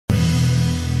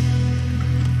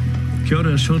Kia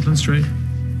ora, Shortland Street.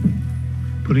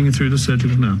 Putting you through to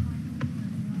surgical now.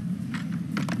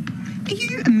 Are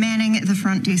you manning the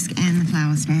front desk and the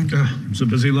flower stand? It's a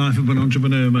busy life of an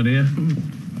entrepreneur, my dear.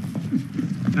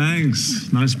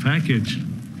 Thanks. Nice package.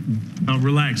 Oh,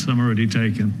 relax. I'm already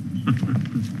taken.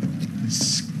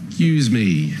 Excuse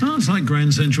me. Oh, it's like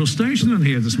Grand Central Station in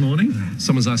here this morning.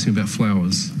 Someone's asking about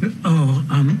flowers.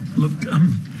 Look,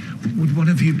 would one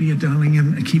of you be a darling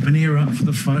and keep an ear out for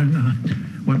the phone?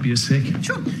 Won't be a sec.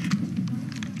 Sure.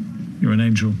 You're an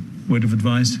angel. Word of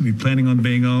advice, if you're planning on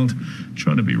being old,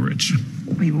 try to be rich.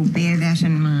 We will bear that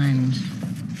in mind.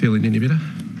 Feeling any better?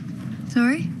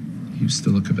 Sorry? You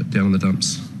still look a bit down in the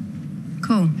dumps.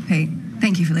 Cool, Pete.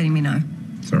 Thank you for letting me know.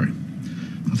 Sorry.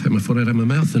 I'll take my foot out of my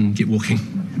mouth and get walking.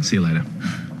 See you later.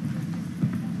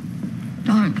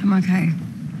 Don't, I'm okay.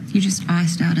 You just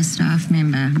iced out a staff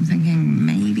member. I'm thinking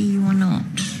maybe you are not.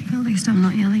 At least I'm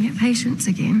not yelling at patients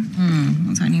again.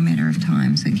 It's only a matter of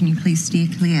time, so can you please steer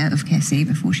clear of Cassie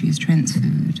before she is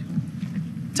transferred?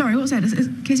 Sorry, what was that? Is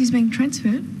Cassie's being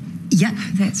transferred? Yep,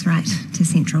 that's right, to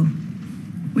Central.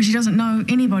 Where she doesn't know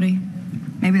anybody.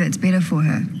 Maybe that's better for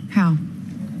her. How?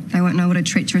 They won't know what a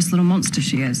treacherous little monster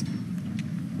she is.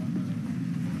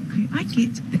 Okay, I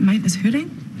get that Maeve is hurting,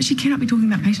 but she cannot be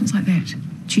talking about patients like that.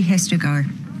 She has to go,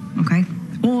 okay?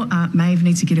 Or Maeve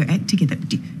needs to get her act together.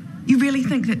 You really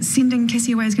think that sending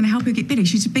Cassie away is going to help her get better?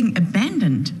 She's being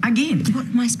abandoned again. What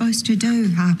am I supposed to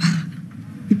do, Harper?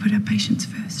 We put our patients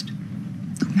first.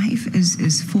 Look, Maeve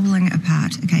is falling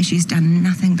apart, okay? She's done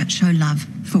nothing but show love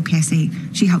for Cassie.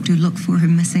 She helped her look for her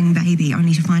missing baby,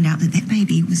 only to find out that that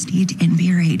baby was dead and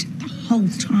buried the whole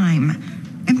time.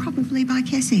 And probably by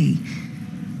Cassie.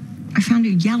 I found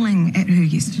her yelling at her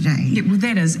yesterday. Yeah, well,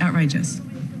 that is outrageous.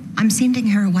 I'm sending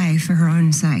her away for her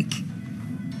own sake.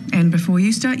 And before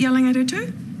you start yelling at her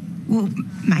too? Well,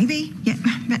 maybe, yeah,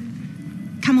 but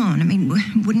come on. I mean,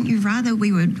 wouldn't you rather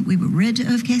we were rid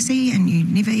of Cassie and you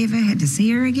never ever had to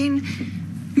see her again?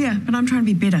 Yeah, but I'm trying to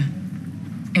be better.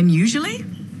 And usually,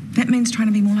 that means trying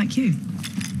to be more like you.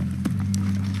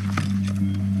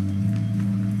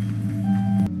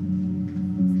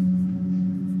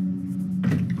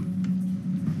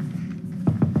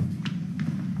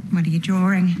 What are you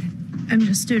drawing? I'm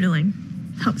just doodling.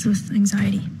 Helps with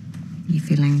anxiety. Are you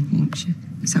feeling anxious?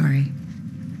 Sorry.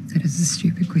 That is a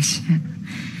stupid question.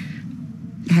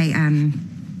 Hey,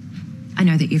 I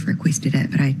know that you've requested it,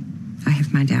 but I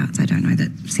have my doubts. I don't know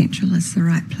that Central is the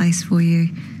right place for you.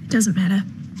 Doesn't matter.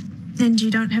 And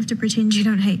you don't have to pretend you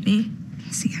don't hate me.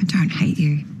 See, I don't hate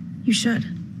you. You should.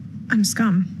 I'm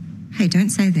scum. Hey, don't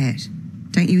say that.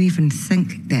 Don't you even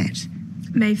think that.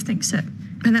 Maeve thinks it.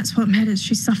 And that's what matters.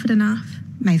 She's suffered enough.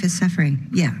 Maeve is suffering,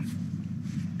 yeah.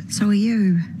 But so are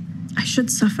you. I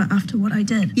should suffer after what I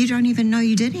did. You don't even know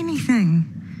you did anything.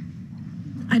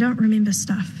 I don't remember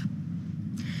stuff.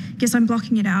 Guess I'm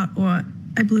blocking it out, or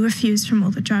I blew a fuse from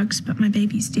all the drugs, but my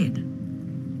baby's dead.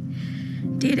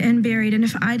 Dead and buried, and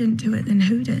if I didn't do it, then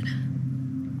who did?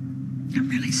 I'm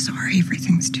really sorry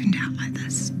everything's turned out like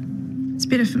this. It's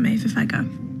better for Maeve if I go.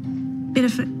 Better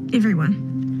for everyone.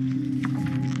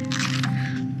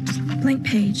 Blank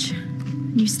page.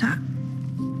 New start.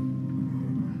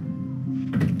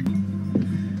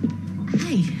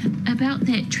 Hey, about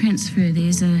that transfer,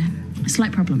 there's a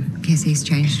slight problem. Cassie's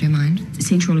changed her mind.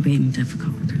 Central are being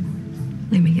difficult.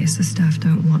 Let me guess, the staff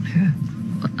don't want her.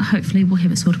 Well, hopefully we'll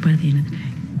have it sorted by the end of the day.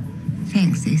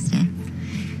 Thanks, Esther.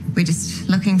 We're just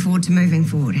looking forward to moving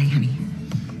forward, hey, honey?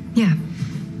 Yeah.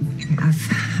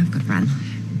 I've got to run.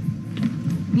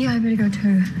 Yeah, I better go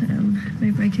too.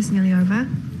 My break is nearly over.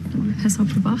 Don't want to piss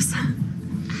off the boss.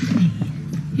 Hey,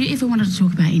 you ever wanted to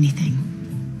talk about anything?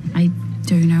 I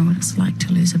do know what it's like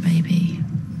to lose a baby.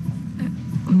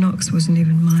 Knox wasn't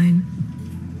even mine.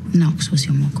 Knox was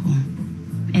your moko.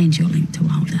 And your link to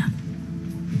Wilder.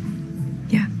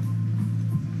 Yeah.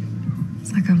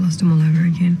 It's like I've lost him all over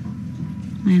again.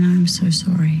 I know, I'm so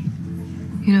sorry.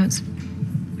 You know, it's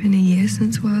been a year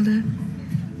since Wilder.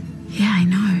 Yeah, I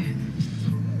know.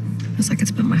 It's like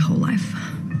it's been my whole life.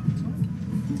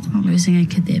 Well, losing a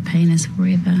kid, their pain is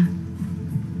forever.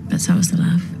 But so is the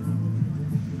love.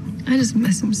 I just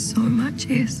miss him so much,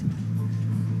 Jess.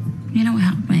 You know what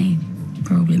helped me,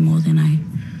 probably more than I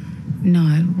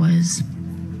know, was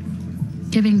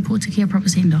giving Paul Tiki a proper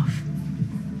send-off.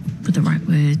 With the right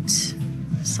words,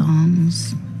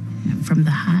 songs, you know, from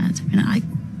the heart. You know,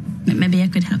 maybe I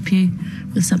could help you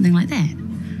with something like that.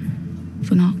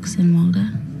 For Knox and Wilder.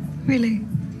 Really?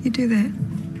 You do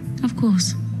that? Of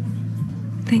course.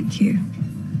 Thank you.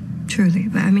 Truly.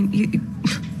 But I mean,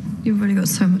 you've already got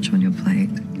so much on your plate.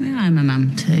 Yeah, I'm a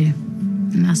mum too.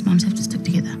 And us mums have to stick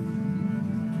together.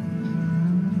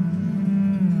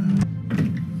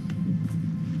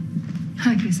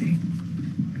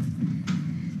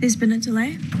 There's been a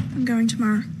delay. I'm going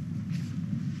tomorrow.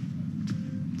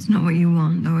 It's not what you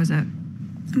want, though, is it?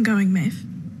 I'm going, Maeve.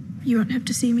 You won't have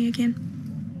to see me again.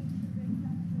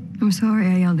 I'm sorry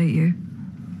I yelled at you.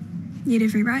 You had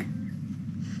every right.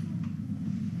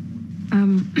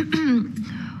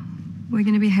 We're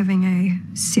going to be having a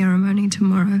ceremony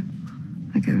tomorrow.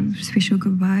 Like a special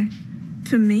goodbye.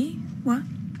 For me? What?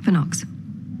 For Knox.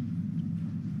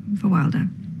 For Wilder.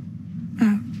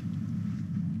 Oh.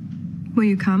 Will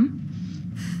you come?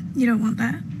 You don't want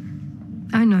that?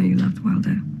 I know you loved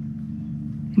Wilder.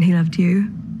 And he loved you.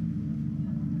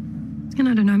 And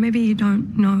I don't know, maybe you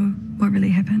don't know what really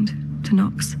happened to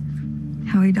Knox.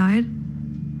 How he died.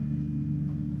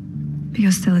 But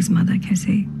you're still his mother,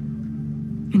 Cassie.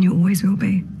 And you always will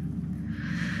be.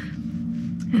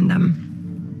 And,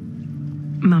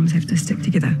 mums have to stick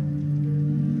together.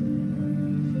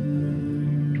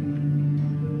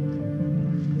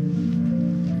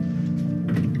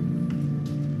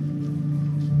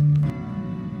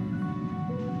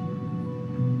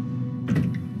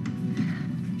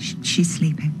 She's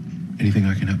sleeping. Anything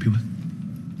I can help you with?